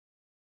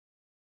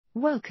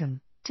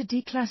Welcome to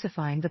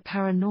Declassifying the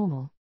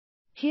Paranormal.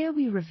 Here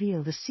we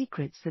reveal the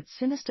secrets that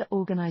sinister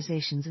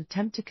organizations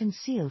attempt to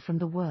conceal from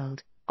the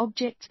world,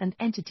 objects and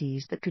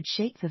entities that could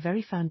shake the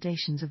very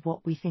foundations of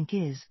what we think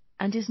is,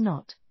 and is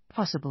not,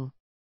 possible.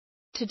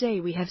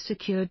 Today we have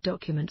secured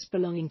documents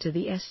belonging to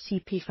the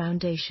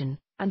SCP-Foundation,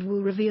 and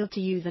will reveal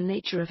to you the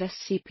nature of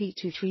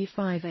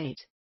SCP-2358.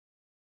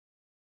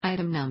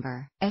 Item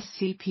Number,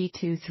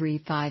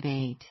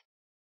 SCP-2358.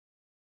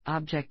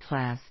 Object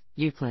Class,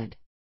 Euclid.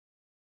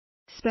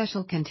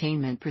 Special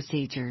Containment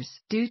Procedures.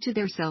 Due to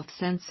their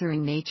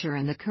self-censoring nature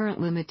and the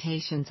current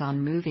limitations on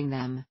moving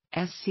them,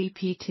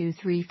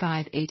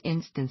 SCP-2358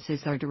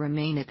 instances are to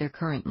remain at their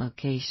current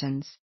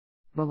locations.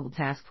 Mobile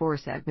Task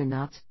Force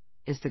Admin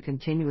is to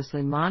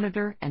continuously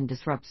monitor and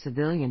disrupt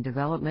civilian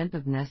development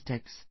of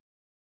nestics.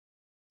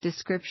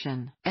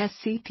 Description: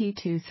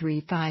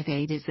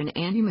 SCP-2358 is an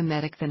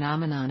antimemetic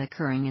phenomenon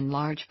occurring in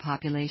large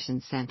population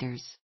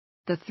centers.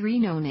 The three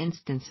known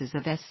instances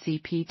of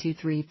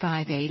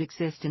SCP-2358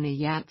 exist in the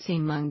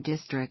Yat-Seem-Mung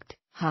District,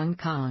 Hong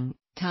Kong,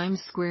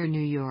 Times Square,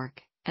 New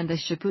York, and the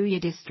Shibuya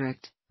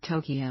District,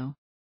 Tokyo.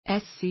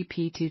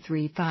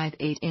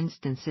 SCP-2358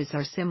 instances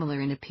are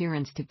similar in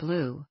appearance to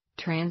blue,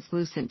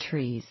 translucent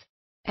trees.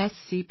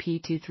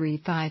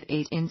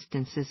 SCP-2358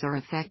 instances are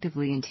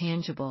effectively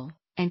intangible,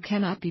 and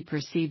cannot be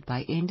perceived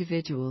by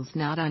individuals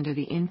not under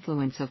the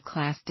influence of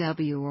Class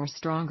W or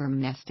stronger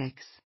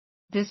mnestics.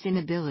 This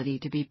inability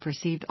to be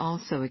perceived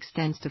also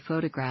extends to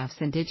photographs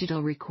and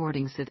digital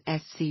recordings of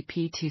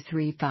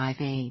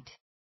SCP-2358.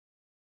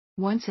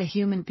 Once a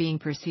human being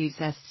perceives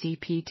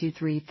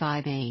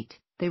SCP-2358,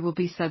 they will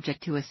be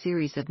subject to a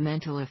series of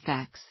mental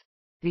effects.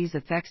 These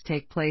effects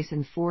take place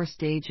in 4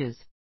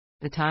 stages.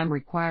 The time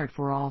required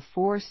for all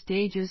 4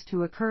 stages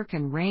to occur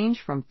can range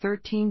from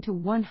 13 to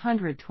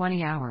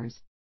 120 hours.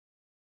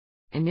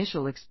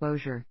 Initial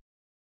exposure.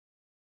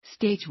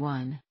 Stage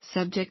 1.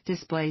 Subject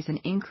displays an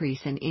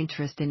increase in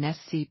interest in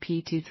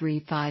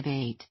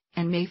SCP-2358,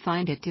 and may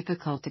find it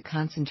difficult to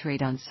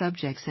concentrate on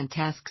subjects and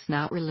tasks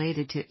not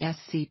related to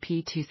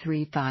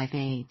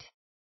SCP-2358.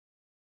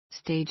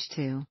 Stage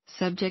 2.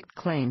 Subject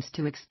claims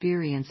to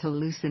experience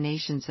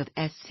hallucinations of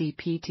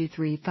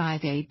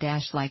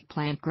SCP-2358- like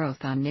plant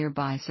growth on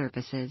nearby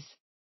surfaces.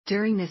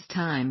 During this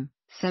time,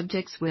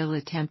 subjects will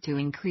attempt to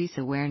increase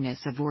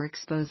awareness of or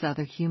expose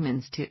other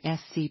humans to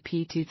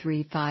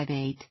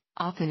SCP-2358,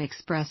 often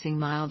expressing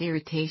mild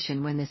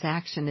irritation when this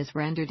action is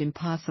rendered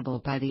impossible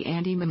by the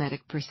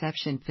antimemetic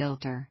perception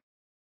filter.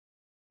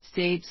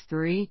 Stage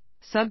 3.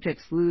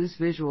 Subjects lose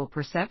visual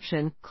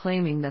perception,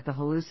 claiming that the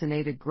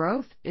hallucinated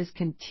growth is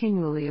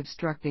continually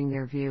obstructing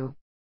their view.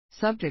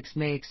 Subjects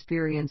may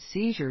experience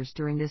seizures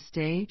during this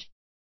stage.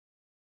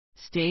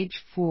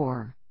 Stage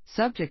 4.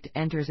 Subject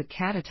enters a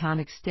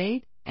catatonic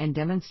state and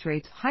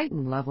demonstrates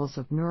heightened levels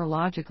of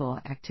neurological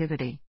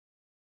activity.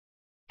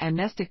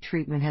 Amnestic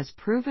treatment has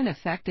proven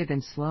effective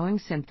in slowing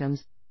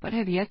symptoms, but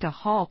have yet to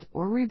halt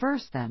or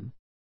reverse them.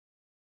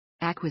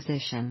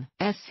 Acquisition.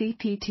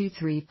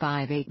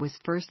 SCP-2358 was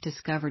first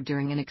discovered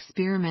during an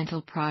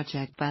experimental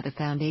project by the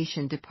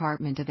Foundation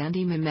Department of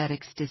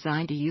Antimemetics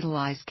designed to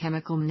utilize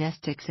chemical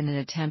mnestics in an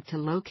attempt to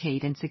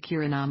locate and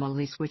secure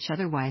anomalies which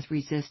otherwise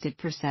resisted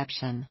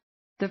perception.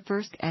 The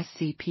first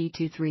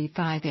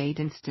SCP-2358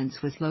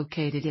 instance was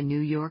located in New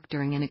York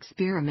during an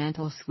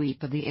experimental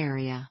sweep of the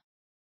area.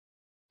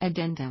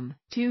 Addendum.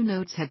 2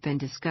 notes have been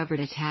discovered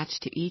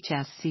attached to each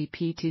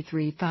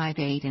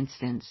SCP-2358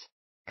 instance.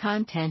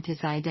 Content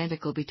is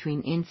identical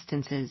between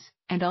instances,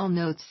 and all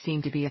notes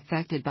seem to be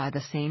affected by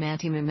the same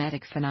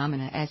antimemetic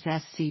phenomena as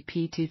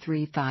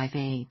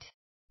SCP-2358.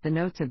 The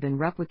notes have been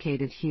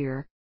replicated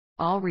here.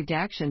 All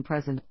redaction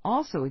present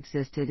also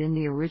existed in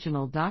the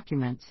original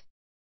documents.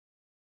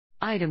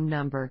 Item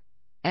Number,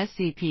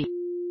 SCP.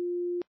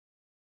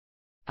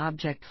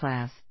 Object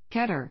Class,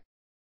 Keter.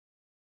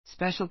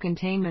 Special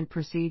Containment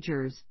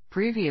Procedures.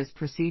 Previous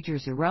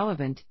procedures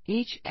irrelevant.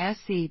 Each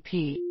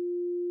SCP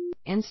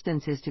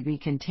instance is to be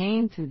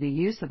contained through the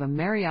use of a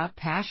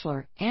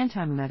Marriott-Pashler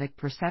antimemetic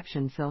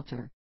perception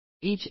filter.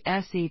 Each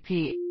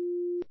SCP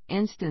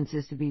instance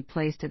is to be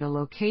placed at a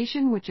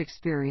location which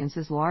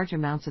experiences large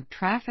amounts of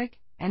traffic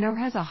and/or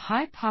has a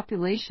high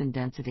population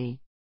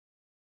density.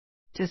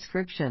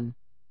 Description: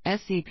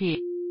 SCP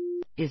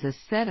is a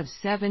set of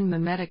 7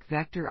 memetic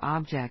vector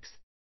objects.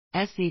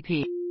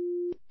 SCP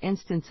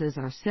instances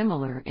are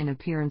similar in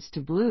appearance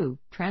to blue,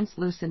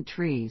 translucent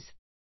trees.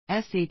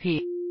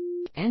 SCP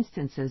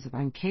instances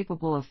are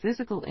incapable of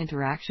physical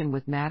interaction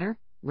with matter,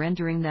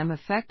 rendering them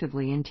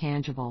effectively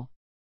intangible.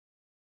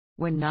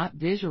 When not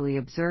visually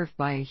observed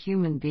by a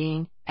human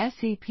being,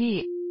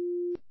 SCP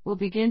will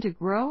begin to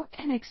grow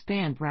and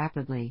expand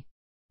rapidly.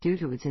 Due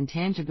to its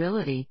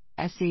intangibility,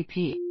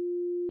 SCP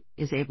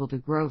is able to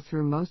grow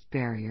through most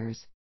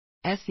barriers.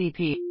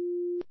 SCP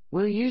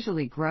will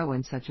usually grow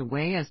in such a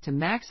way as to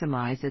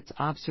maximize its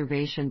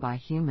observation by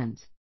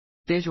humans.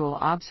 Visual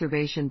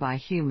observation by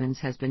humans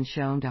has been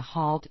shown to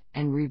halt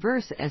and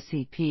reverse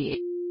SCP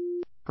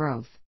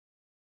growth.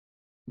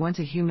 Once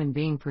a human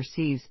being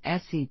perceives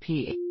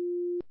SCP,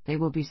 they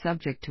will be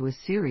subject to a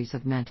series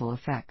of mental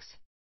effects.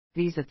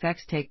 These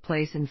effects take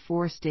place in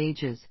 4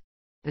 stages.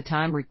 The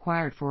time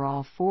required for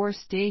all 4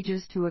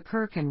 stages to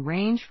occur can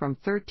range from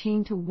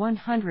 13 to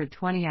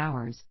 120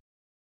 hours.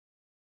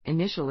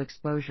 Initial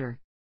exposure.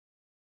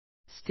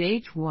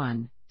 Stage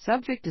 1.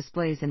 Subject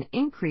displays an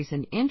increase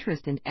in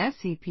interest in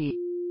SCP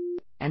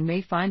and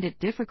may find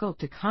it difficult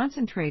to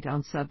concentrate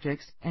on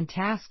subjects and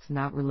tasks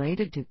not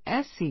related to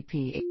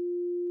SCP.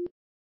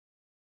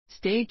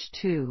 Stage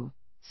 2.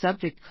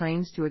 Subject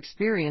claims to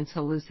experience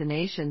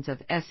hallucinations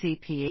of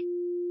SCP,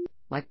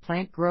 like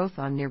plant growth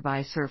on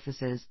nearby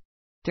surfaces.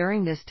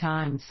 During this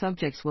time,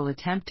 subjects will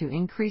attempt to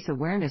increase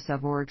awareness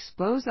of or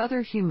expose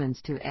other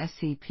humans to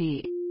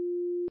SCP.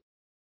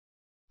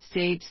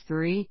 Stage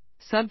 3.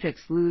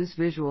 Subjects lose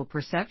visual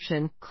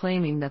perception,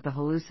 claiming that the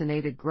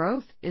hallucinated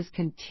growth is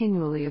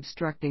continually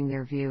obstructing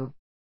their view.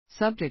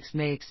 Subjects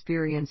may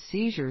experience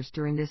seizures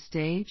during this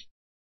stage.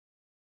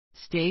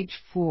 Stage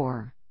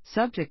 4.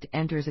 Subject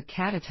enters a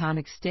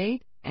catatonic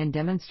state and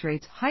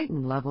demonstrates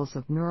heightened levels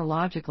of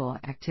neurological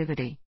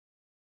activity.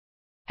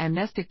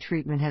 Amnestic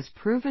treatment has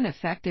proven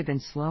effective in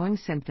slowing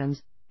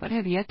symptoms, but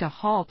have yet to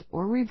halt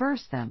or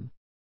reverse them.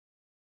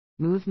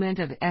 Movement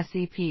of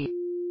SCP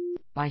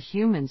by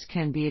humans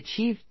can be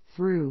achieved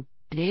through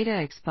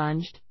data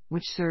expunged,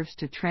 which serves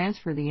to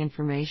transfer the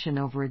information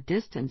over a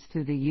distance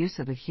through the use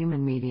of a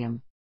human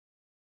medium.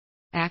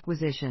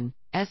 Acquisition.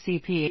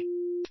 SCP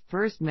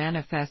first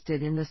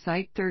manifested in the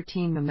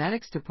Site-13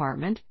 Memetics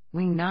Department,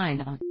 Wing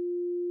 9 on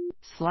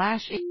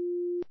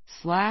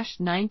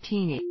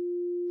 /19.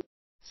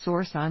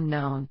 Source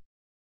unknown.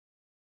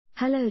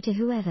 Hello to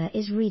whoever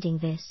is reading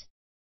this.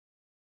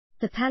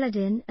 The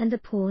Paladin and the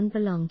Pawn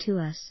belong to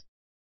us.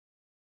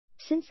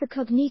 Since the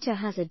cognito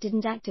hazard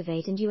didn't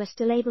activate and you are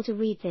still able to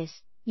read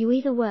this, you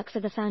either work for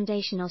the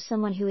Foundation or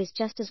someone who is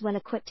just as well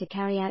equipped to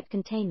carry out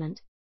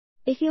containment.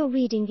 If you're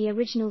reading the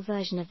original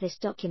version of this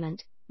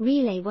document,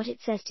 relay what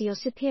it says to your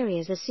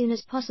superiors as soon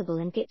as possible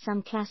and get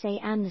some Class A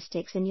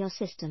amnestics in your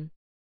system.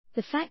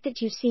 The fact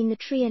that you've seen the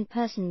tree in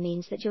person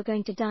means that you're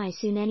going to die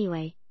soon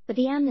anyway, but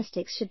the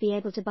amnestics should be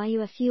able to buy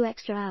you a few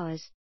extra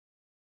hours.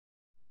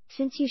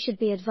 Since you should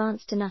be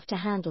advanced enough to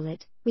handle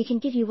it, we can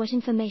give you what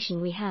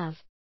information we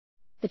have.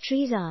 The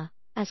trees are,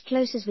 as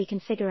close as we can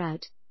figure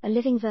out, a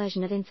living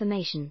version of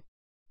information.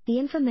 The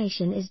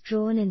information is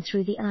drawn in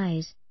through the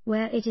eyes,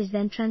 where it is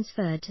then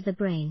transferred to the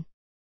brain.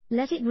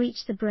 Let it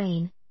reach the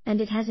brain, and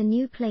it has a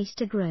new place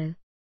to grow.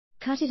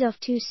 Cut it off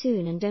too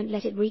soon and don't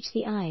let it reach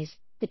the eyes,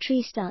 the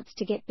tree starts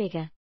to get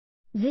bigger.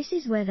 This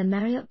is where the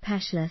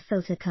Marriott-Pashler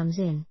filter comes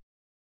in.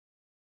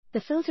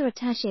 The filter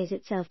attaches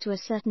itself to a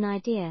certain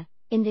idea,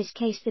 in this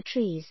case the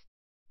trees.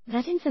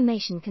 That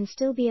information can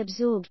still be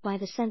absorbed by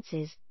the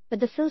senses, but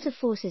the filter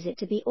forces it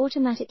to be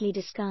automatically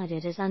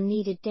discarded as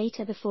unneeded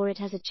data before it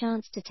has a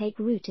chance to take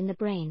root in the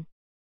brain.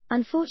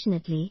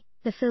 Unfortunately,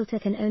 the filter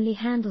can only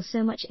handle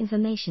so much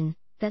information.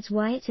 That's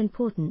why it's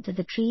important that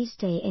the trees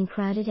stay in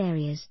crowded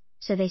areas,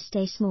 so they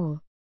stay small.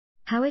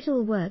 How it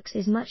all works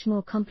is much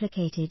more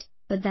complicated,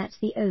 but that's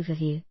the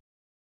overview.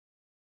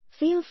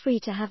 Feel free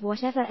to have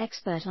whatever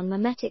expert on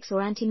memetics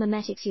or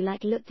anti-memetics you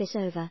like look this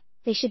over.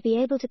 They should be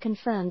able to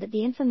confirm that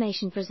the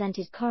information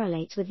presented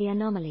correlates with the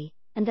anomaly,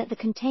 and that the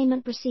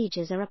containment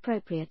procedures are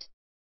appropriate.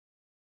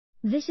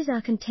 This is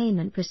our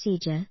containment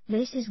procedure,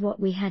 this is what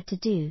we had to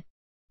do.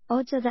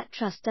 Odds are that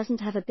trust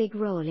doesn't have a big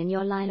role in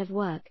your line of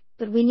work,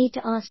 but we need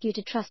to ask you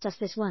to trust us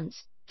this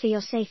once, for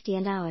your safety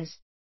and ours.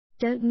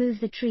 Don't move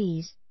the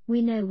trees,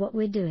 we know what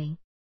we're doing.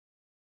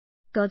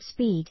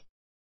 Godspeed.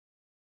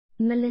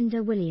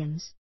 Melinda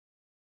Williams.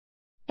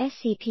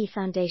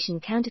 SCP-Foundation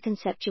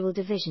Counterconceptual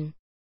Division.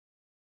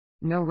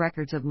 No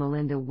records of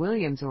Melinda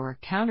Williams or a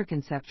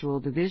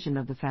counterconceptual division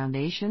of the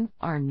Foundation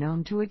are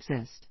known to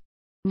exist.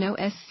 No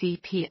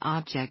SCP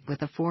object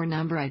with a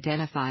 4-number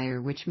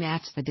identifier which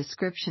matched the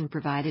description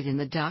provided in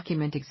the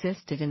document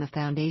existed in the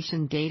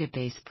Foundation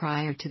database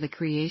prior to the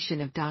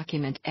creation of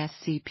document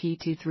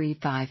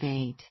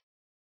SCP-2358.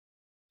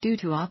 Due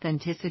to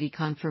authenticity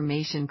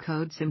confirmation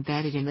codes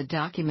embedded in the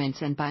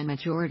documents and by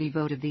majority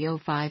vote of the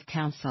O5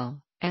 Council,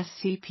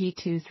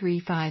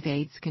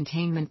 SCP-2358's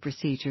containment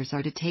procedures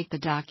are to take the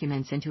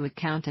documents into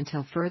account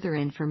until further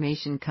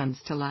information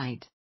comes to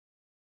light.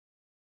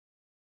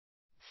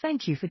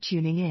 Thank you for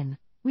tuning in.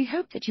 We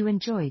hope that you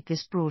enjoyed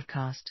this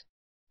broadcast.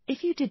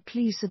 If you did,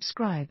 please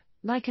subscribe,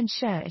 like and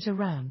share it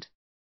around.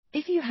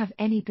 If you have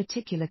any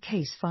particular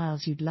case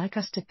files you'd like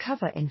us to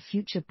cover in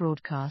future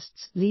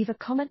broadcasts, leave a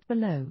comment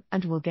below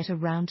and we'll get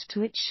around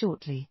to it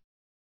shortly.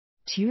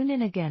 Tune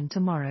in again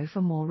tomorrow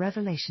for more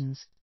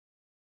revelations.